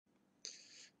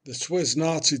The Swiss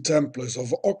Nazi Templars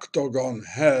of Octagon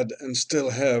had and still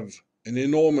have an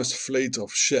enormous fleet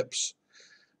of ships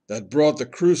that brought the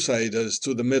Crusaders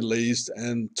to the Middle East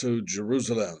and to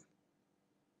Jerusalem.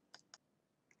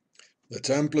 The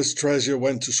Templars' treasure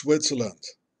went to Switzerland,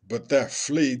 but their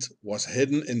fleet was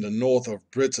hidden in the north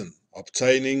of Britain,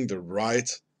 obtaining the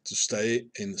right to stay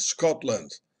in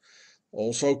Scotland,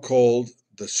 also called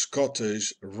the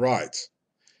Scottish Rite,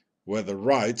 where the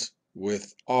Rite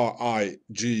with R-I-G-H-T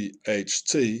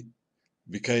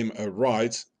became a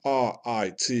Rite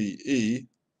R-I-T-E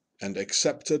and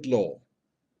accepted law.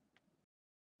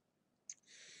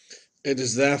 It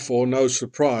is therefore no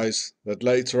surprise that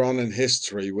later on in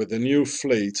history, with a new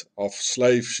fleet of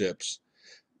slave ships,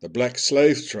 the black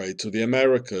slave trade to the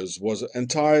Americas was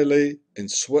entirely in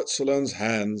Switzerland's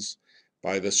hands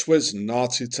by the Swiss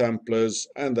Nazi Templars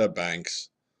and their banks,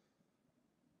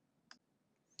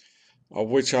 of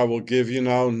which I will give you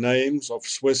now names of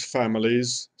Swiss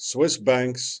families, Swiss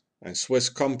banks and Swiss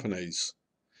companies.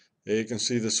 Here you can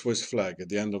see the Swiss flag at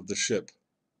the end of the ship.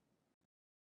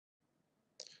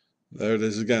 There it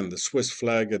is again, the Swiss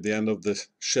flag at the end of the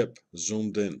ship,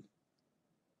 zoomed in.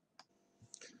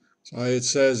 So it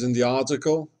says in the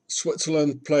article,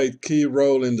 Switzerland played key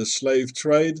role in the slave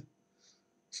trade.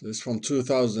 So this is from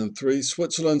 2003.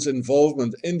 Switzerland's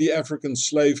involvement in the African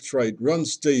slave trade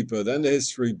runs deeper than the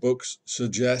history books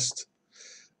suggest.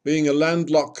 Being a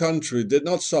landlocked country did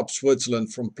not stop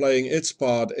Switzerland from playing its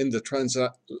part in the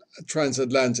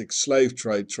transatlantic slave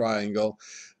trade triangle,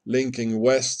 linking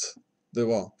West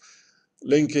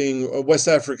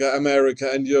Africa,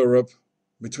 America and Europe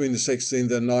between the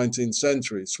 16th and 19th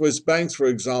century. Swiss banks, for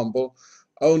example,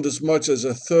 owned as much as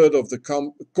a third of the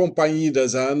Compagnie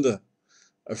des Indes,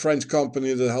 a French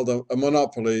company that held a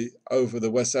monopoly over the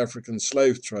West African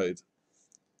slave trade.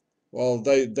 Well,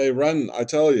 they ran, I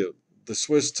tell you, the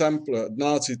Swiss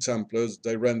Nazi Templars,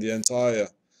 they ran the entire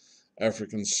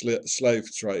African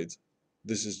slave trade.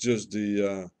 This is just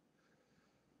the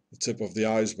tip of the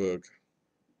iceberg.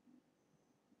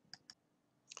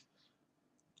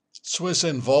 Swiss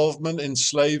involvement in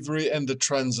slavery and the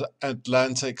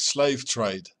transatlantic slave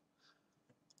trade.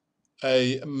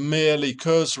 A merely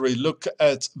cursory look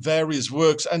at various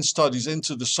works and studies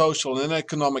into the social and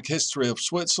economic history of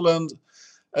Switzerland,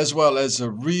 as well as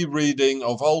a rereading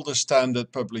of older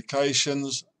standard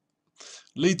publications,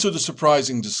 lead to the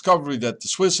surprising discovery that the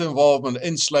Swiss involvement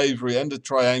in slavery and the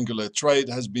triangular trade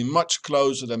has been much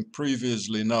closer than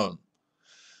previously known.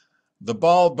 The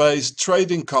Bâle-based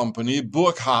trading company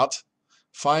Burckhardt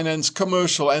financed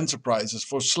commercial enterprises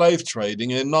for slave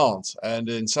trading in Nantes, and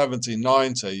in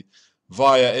 1790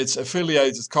 via its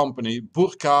affiliated company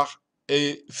Burckhardt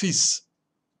et Fils.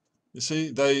 You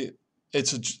see,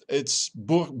 it's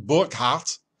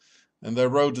Burckhardt, and they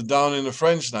wrote it down in a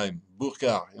French name,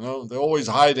 Burckhardt. You know, they're always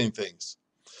hiding things.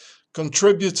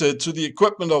 Contributed to the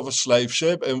equipment of a slave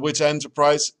ship, in which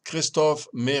enterprise Christophe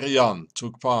Merian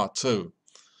took part too.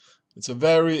 It's a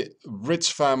very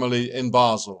rich family in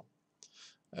Basel.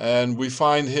 And we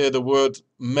find here the word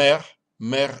mer,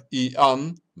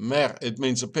 mer-i-an. Mer, it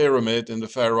means a pyramid in the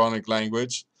Pharaonic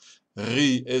language.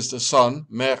 Ri is the sun,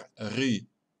 mer-ri.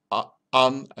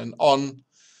 An and on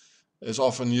is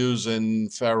often used in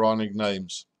Pharaonic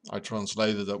names. I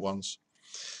translated that once.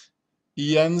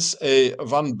 Jens et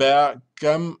van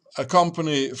Berchem, a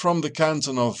company from the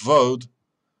canton of Vaud,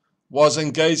 was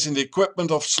engaged in the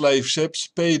equipment of slave ships,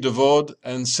 Pays de Vaud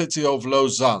and City of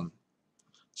Lausanne.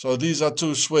 So these are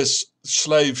two Swiss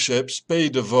slave ships, Pays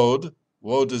de Vaud.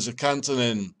 Vaud is a canton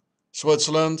in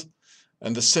Switzerland,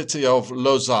 and the city of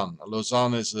Lausanne.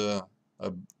 Lausanne is a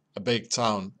big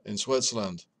town in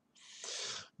Switzerland.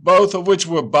 Both of which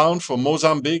were bound for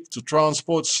Mozambique to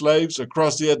transport slaves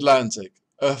across the Atlantic.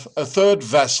 A third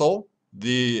vessel,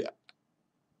 the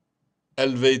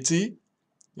Helvetie,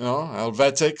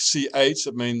 Helvetic, CH,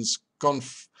 it means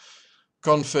Confederatia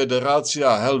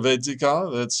Helvetica,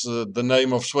 that's the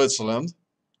name of Switzerland.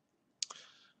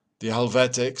 The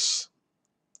Helvetics,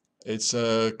 it's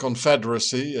a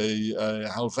confederacy, a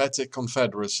Helvetic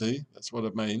confederacy, that's what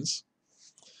it means.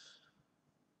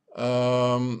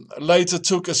 Later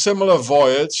took a similar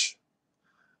voyage.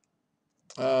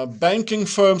 Banking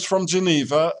firms from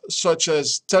Geneva, such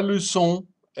as Telusson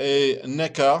et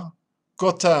Necker,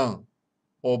 Cotin,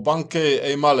 or Banquet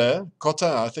et Mallet,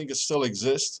 Cotin, I think it still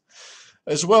exists,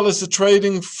 as well as the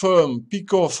trading firm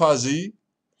Picot Fazi,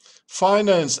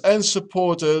 financed and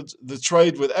supported the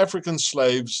trade with African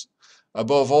slaves,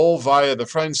 above all via the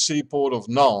French seaport of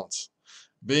Nantes,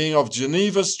 being of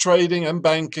Geneva's trading and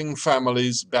banking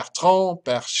families Bertrand,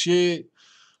 Perchier,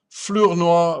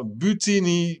 Flournoy,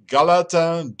 Butini,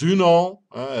 Galatin, Dunant,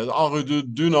 Henri de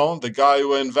Dunant, the guy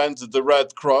who invented the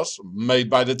Red Cross, made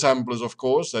by the Templars, of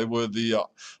course. They were the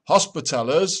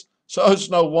Hospitallers. So it's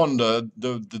no wonder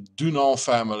the Dunant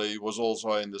family was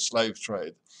also in the slave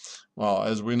trade. Well,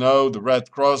 as we know, the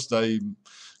Red Cross, they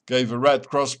gave a Red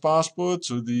Cross passport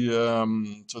to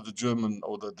the German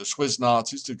or the Swiss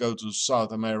Nazis to go to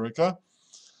South America.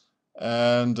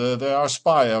 And they are a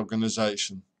spy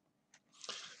organization.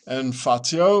 And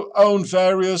Fatio owned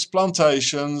various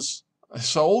plantations.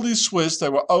 So all these Swiss, they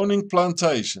were owning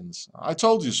plantations. I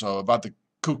told you so about the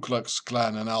Ku Klux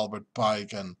Klan and Albert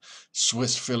Pike and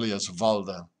Swiss Phileas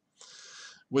Walder.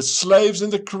 With slaves in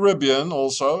the Caribbean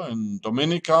also, in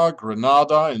Dominica,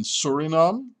 Grenada, in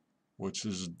Suriname, which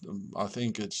is, I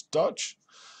think it's Dutch.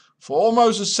 For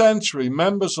almost a century,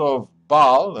 members of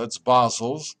Baal, that's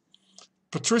Basel's,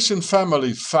 patrician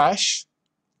family Fash,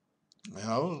 you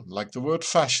know, like the word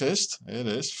fascist, it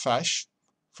is, Fash,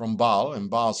 from Baal in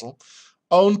Basel,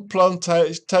 owned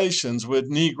plantations with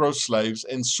Negro slaves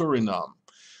in Suriname.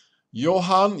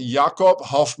 Johann Jacob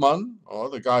Hoffman, or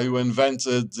the guy who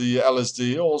invented the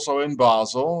LSD, also in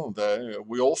Basel, there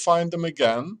we all find them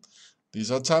again.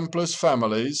 These are Templars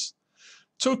families,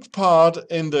 took part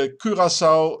in the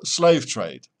Curaçao slave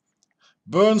trade.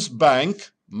 Burns Bank,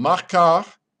 Marcar,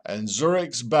 and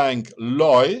Zurich's bank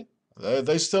Loy,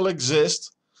 they still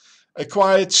exist,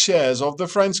 acquired shares of the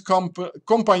French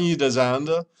Compagnie des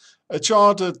Indes, a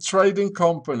chartered trading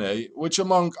company which,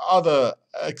 among other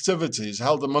activities,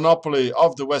 held a monopoly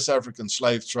of the West African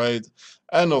slave trade,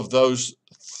 and of those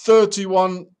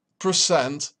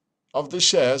 31% of the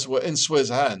shares were in Swiss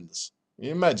hands. Can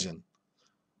you imagine?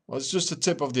 Well, it's just the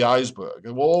tip of the iceberg.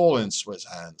 They were all in Swiss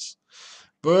hands.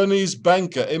 Bernese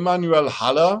banker Emmanuel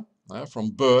Haller,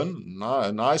 from Bern,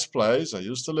 a nice place, I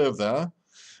used to live there,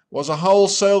 was a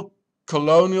wholesale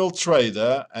colonial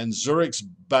trader, and Zurich's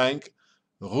bank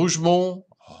Rougemont,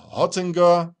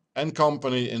 Hottinger and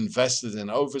Company invested in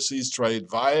overseas trade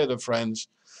via the French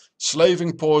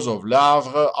slaving ports of Le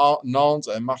Havre, Nantes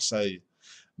and Marseille.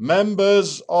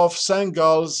 Members of St.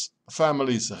 Gal's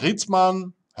families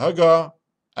Rietman, Hugger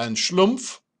and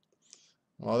Schlumpf.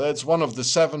 Well, that's one of the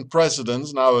 7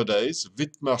 presidents nowadays,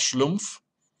 Widmer Schlumpf.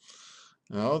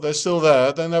 You know, they're still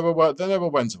there, they never went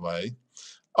away.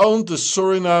 Owned the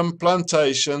Suriname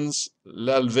plantations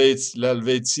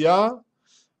L'Helvetia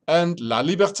and La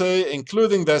Liberté,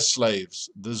 including their slaves.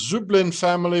 The Zublin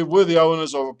family were the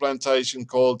owners of a plantation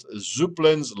called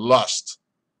Zublin's Lust,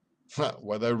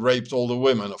 where they raped all the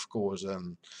women, of course,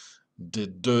 and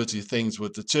did dirty things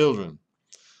with the children.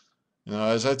 You know,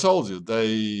 as I told you,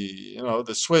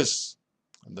 the Swiss,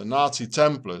 the Nazi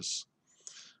Templars,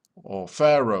 or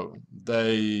Pharaoh,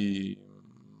 they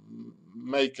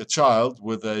make a child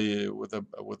with a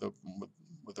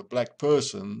black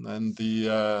person, and the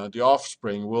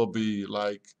offspring will be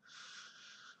like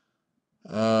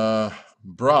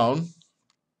brown,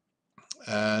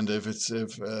 and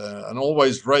and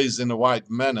always raised in a white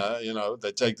manner. You know,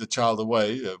 they take the child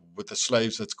away. With the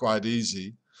slaves, that's quite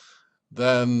easy.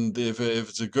 Then if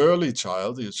it's a girly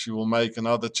child, she will make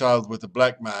another child with a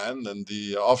black man, and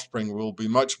the offspring will be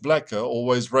much blacker,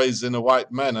 always raised in a white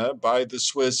manner by the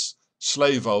Swiss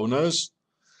slave owners.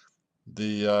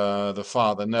 The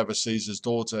father never sees his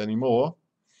daughter anymore,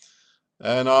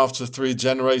 and after 3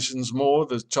 generations more,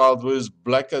 the child was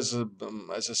black as a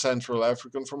Central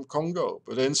African from Congo.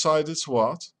 But inside it's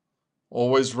what?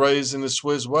 Always raised in a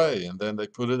Swiss way, and then they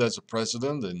put it as a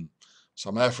president in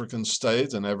some African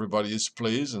state, and everybody is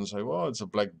pleased and say, well, it's a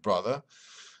black brother.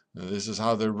 And this is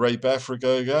how they rape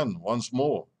Africa again, once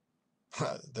more.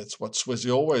 That's what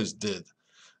Swissy always did.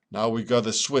 Now we got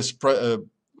a Swiss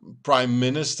prime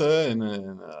minister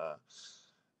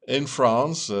in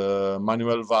France,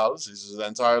 Manuel Valls. He's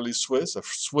entirely Swiss. A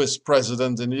Swiss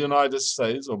president in the United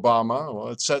States, Obama,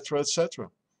 etc., etc.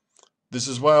 This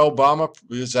is where Obama,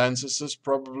 his ancestors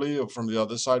probably, or from the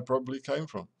other side, probably came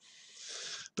from.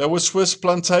 There were Swiss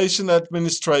plantation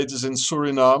administrators in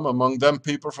Suriname, among them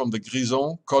people from the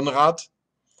Grison, Conrad,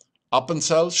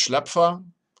 Appenzell, Schlepfer,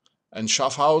 and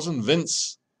Schaffhausen,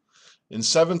 Vince. In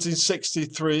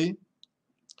 1763,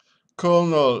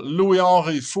 Colonel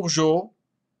Louis-Henri Fourgeau,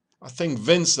 I think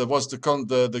Vince, that was the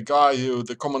guy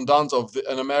the commandant of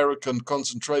an American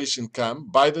concentration camp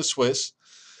by the Swiss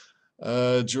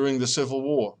during the Civil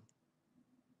War.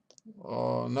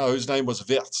 Oh, no, his name was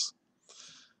Wirtz.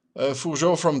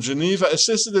 Fourgeau from Geneva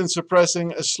assisted in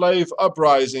suppressing a slave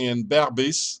uprising in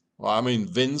Berbice. Well, I mean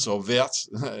Vince or Wirtz,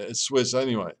 it's Swiss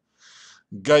anyway.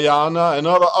 Guyana and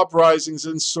other uprisings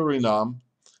in Suriname.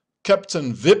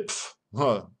 Captain Wipf,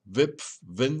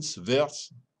 Vince,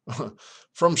 Wirtz,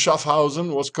 from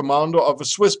Schaffhausen, was commander of a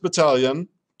Swiss battalion,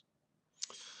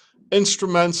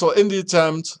 instrumental in the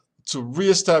attempt to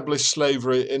re-establish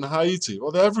slavery in Haiti.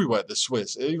 Well, they're everywhere, the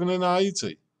Swiss, even in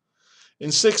Haiti. In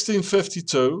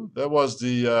 1652, there was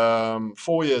the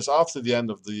 4 years after the end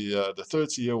of the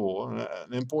 30-year War,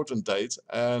 an important date,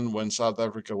 and when South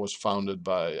Africa was founded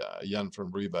by Jan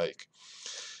van Riebeeck.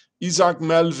 Isaac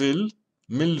Melville,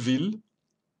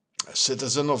 a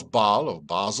citizen of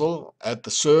Basel, at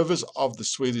the service of the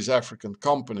Swedish African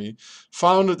Company,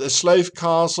 founded a slave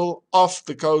castle off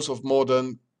the coast of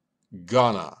modern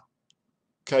Ghana,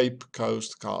 Cape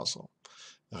Coast Castle.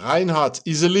 Reinhard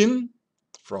Iselin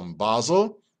from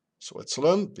Basel,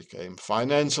 Switzerland, became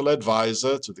financial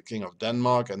advisor to the King of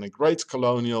Denmark and a great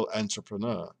colonial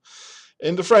entrepreneur.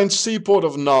 In the French seaport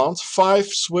of Nantes, 5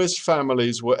 Swiss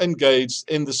families were engaged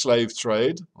in the slave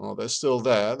trade. Well, they're still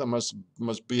there. There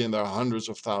must be in their hundreds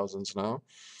of thousands now.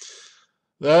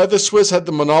 There, the Swiss had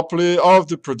the monopoly of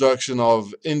the production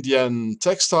of Indian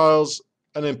textiles,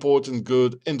 an important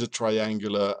good in the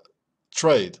triangular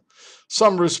trade.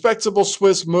 Some respectable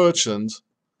Swiss merchant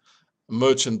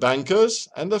bankers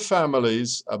and their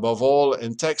families, above all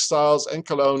in textiles and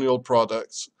colonial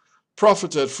products,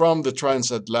 profited from the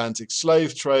transatlantic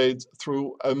slave trade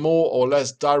through a more or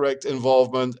less direct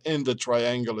involvement in the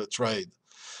triangular trade.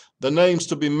 The names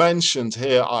to be mentioned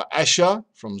here are Escher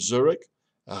from Zurich,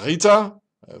 Rita,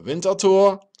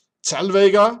 Winterthur,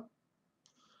 Zellweger,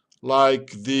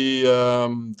 like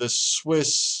the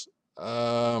Swiss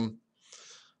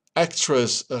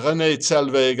actress Renée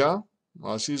Zellweger.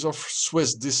 She's of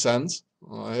Swiss descent.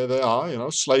 Here they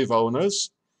are, slave owners,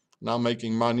 now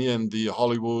making money in the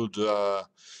Hollywood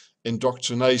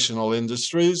indoctrinational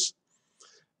industries.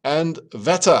 And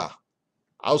Vetter,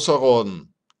 Ausserrhoden,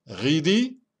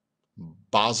 Riedi,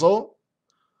 Basel,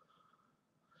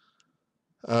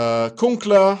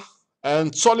 Kunkler,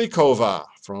 and Zollikova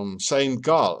from St.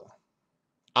 Gall.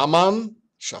 Ammann,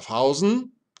 Schaffhausen.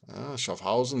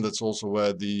 Schaffhausen, that's also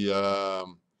where the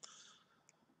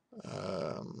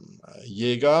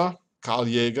Karl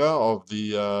Jäger of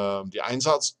the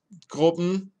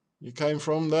Einsatzgruppen, he came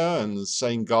from there, and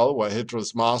St. Gall, where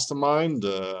Hitler's mastermind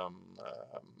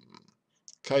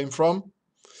came from.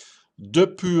 De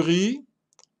Pury,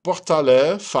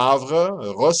 Portalet, Favre,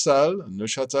 Rossel,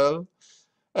 Neuchâtel,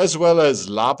 as well as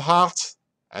Labhart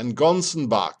and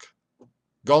Gonzenbach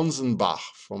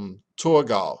from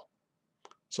Thurgau.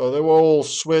 So they were all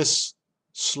Swiss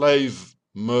slave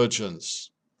merchants.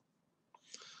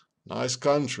 Nice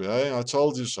country, eh? I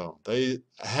told you so. They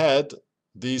had,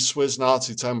 these Swiss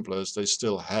Nazi Templars, they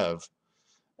still have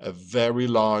a very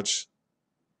large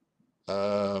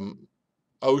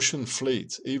ocean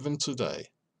fleet, even today.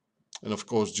 And of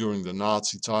course, during the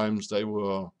Nazi times, they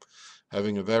were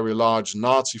having a very large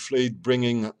Nazi fleet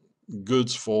bringing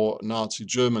goods for Nazi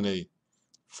Germany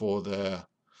for their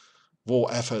war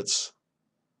efforts.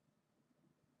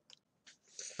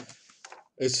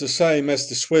 It's the same as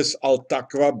the Swiss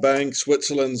Al-Taqwa Bank,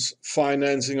 Switzerland's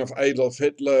financing of Adolf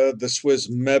Hitler, the Swiss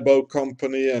Mebo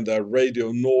Company and their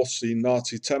Radio North Sea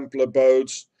Nazi Templar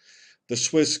boats, the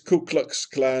Swiss Ku Klux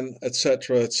Klan,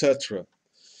 etc., etc.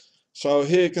 So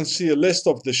here you can see a list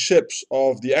of the ships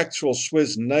of the actual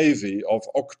Swiss Navy of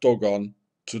Octagon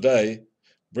today,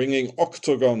 bringing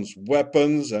Octagon's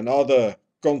weapons and other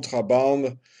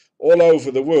contraband all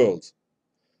over the world.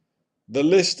 The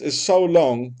list is so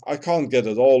long, I can't get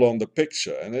it all on the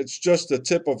picture, and it's just the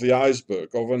tip of the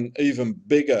iceberg of an even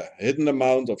bigger hidden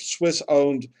amount of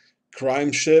Swiss-owned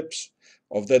crime ships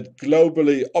of that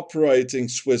globally operating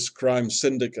Swiss crime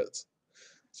syndicate.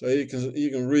 So you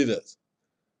can read it.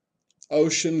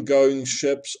 Ocean-going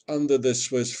ships under the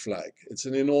Swiss flag. It's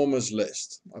an enormous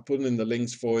list. I put it in the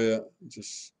links for you.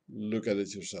 Just look at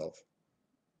it yourself.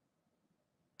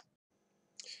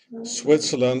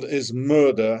 Switzerland is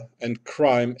murder and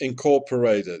crime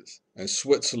incorporated, and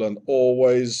Switzerland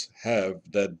always have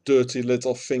their dirty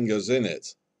little fingers in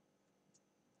it.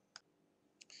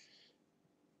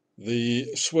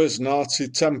 The Swiss Nazi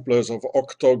Templars of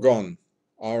Octagon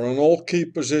are in all key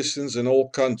positions in all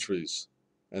countries,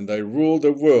 and they rule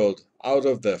the world out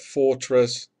of their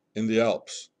fortress in the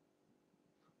Alps.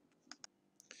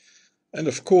 And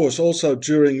of course, also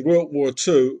during World War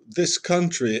II, this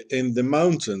country in the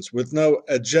mountains with no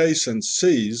adjacent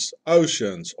seas,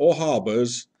 oceans or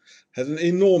harbours had an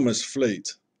enormous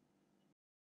fleet,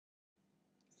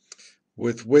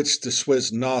 with which the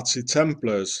Swiss Nazi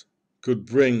Templars could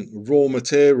bring raw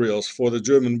materials for the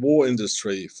German war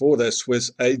industry for their Swiss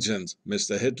agent,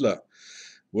 Mr. Hitler,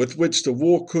 with which the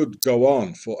war could go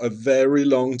on for a very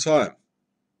long time.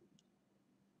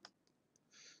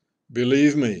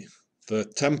 Believe me, The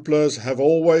Templars have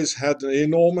always had an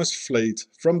enormous fleet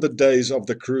from the days of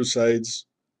the Crusades,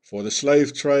 for the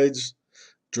slave trades,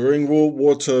 during World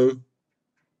War II,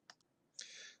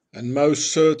 and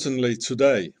most certainly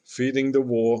today, feeding the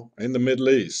war in the Middle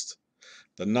East.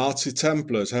 The Nazi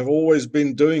Templars have always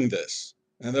been doing this,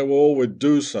 and they will always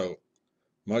do so,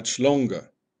 much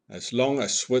longer, as long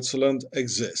as Switzerland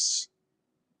exists.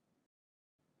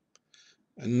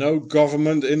 And no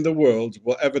government in the world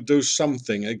will ever do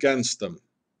something against them,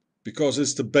 because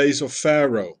it's the base of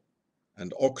Pharaoh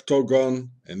and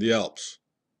Octagon in the Alps.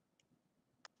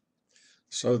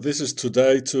 So this is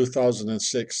today,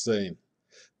 2016.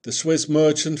 The Swiss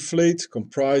merchant fleet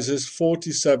comprises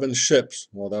 47 ships,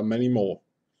 well, there are many more,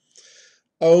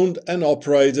 owned and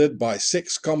operated by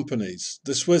 6 companies.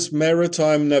 The Swiss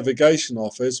Maritime Navigation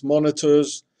Office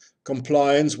monitors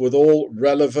compliance with all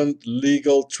relevant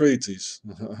legal treaties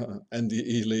and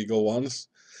the illegal ones,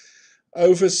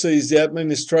 oversees the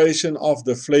administration of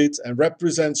the fleet and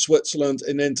represents Switzerland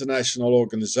in international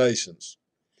organizations.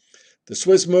 The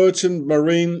Swiss Merchant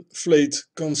Marine Fleet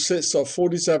consists of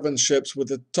 47 ships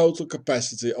with a total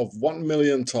capacity of 1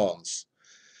 million tons,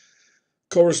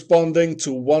 corresponding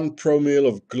to 1 promille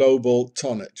of global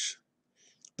tonnage.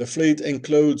 The fleet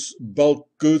includes bulk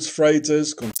goods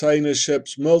freighters, container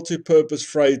ships, multi-purpose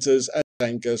freighters and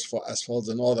tankers for asphalt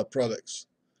and other products.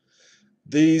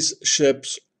 These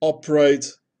ships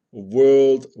operate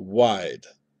worldwide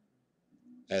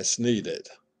as needed.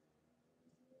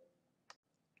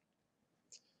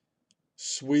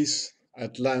 Swiss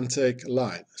Atlantic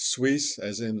Line. Swiss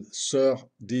as in Sir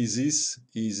Dizis,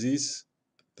 Isis.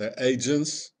 They're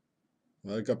agents.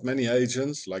 Well, they got many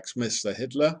agents like Mr.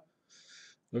 Hitler.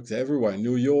 Look, they're everywhere.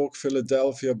 New York,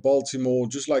 Philadelphia, Baltimore,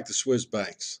 just like the Swiss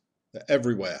banks. They're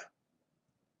everywhere.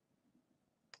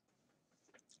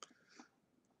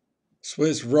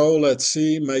 Swiss Roll at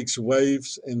Sea makes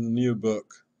waves in the new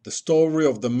book. The story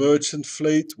of the merchant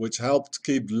fleet, which helped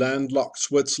keep landlocked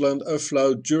Switzerland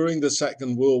afloat during the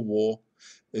Second World War,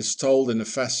 is told in a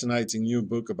fascinating new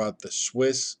book about the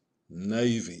Swiss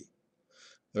Navy.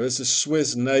 There is a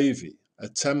Swiss Navy, a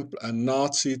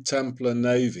Nazi Templar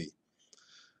Navy.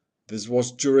 This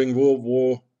was during World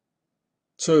War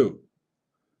II,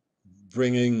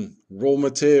 bringing raw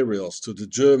materials to the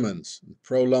Germans,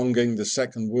 prolonging the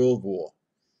Second World War.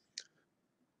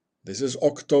 This is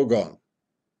Octagon,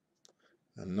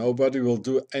 and nobody will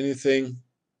do anything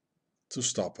to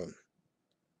stop him.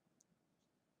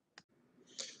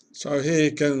 So here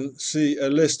you can see a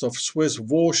list of Swiss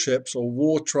warships or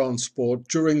war transport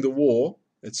during the war.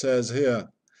 It says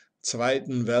here,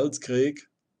 Zweiten Weltkrieg.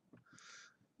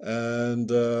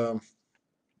 And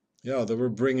yeah, they were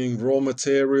bringing raw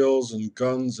materials and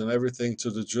guns and everything to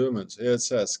the Germans. Here it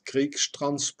says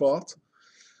Kriegstransport.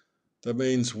 That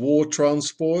means war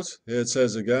transport. Here it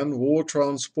says again, war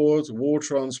transport, war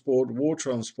transport, war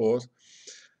transport.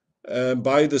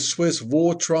 By the Swiss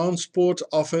War Transport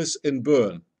Office in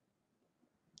Bern.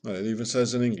 It even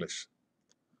says in English.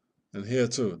 And here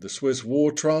too, the Swiss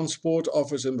War Transport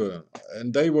Office in Bern.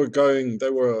 And they were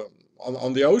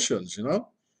on the oceans, you know.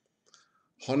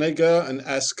 Honegger and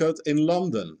Ascot in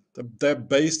London. They're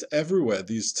based everywhere,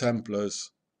 these Templars.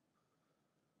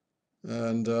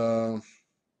 And you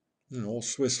know, all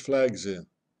Swiss flags here.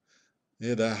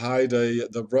 Here they hide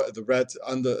the red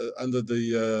under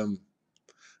the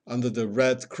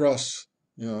Red Cross,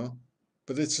 you know.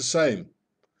 But it's the same.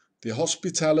 The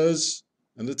Hospitallers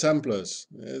and the Templars.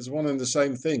 It's one and the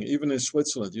same thing. Even in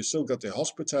Switzerland, you still got the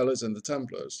Hospitallers and the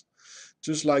Templars.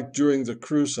 Just like during the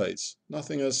Crusades.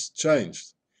 Nothing has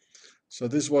changed. So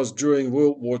this was during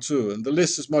World War II. And the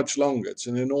list is much longer. It's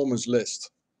an enormous list.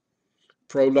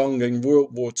 Prolonging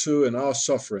World War II and our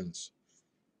sufferings.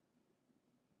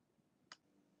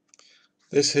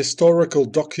 This historical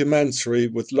documentary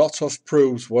with lots of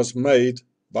proofs was made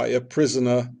by a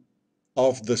prisoner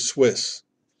of the Swiss.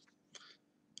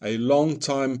 A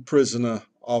long-time prisoner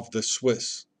of the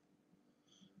Swiss.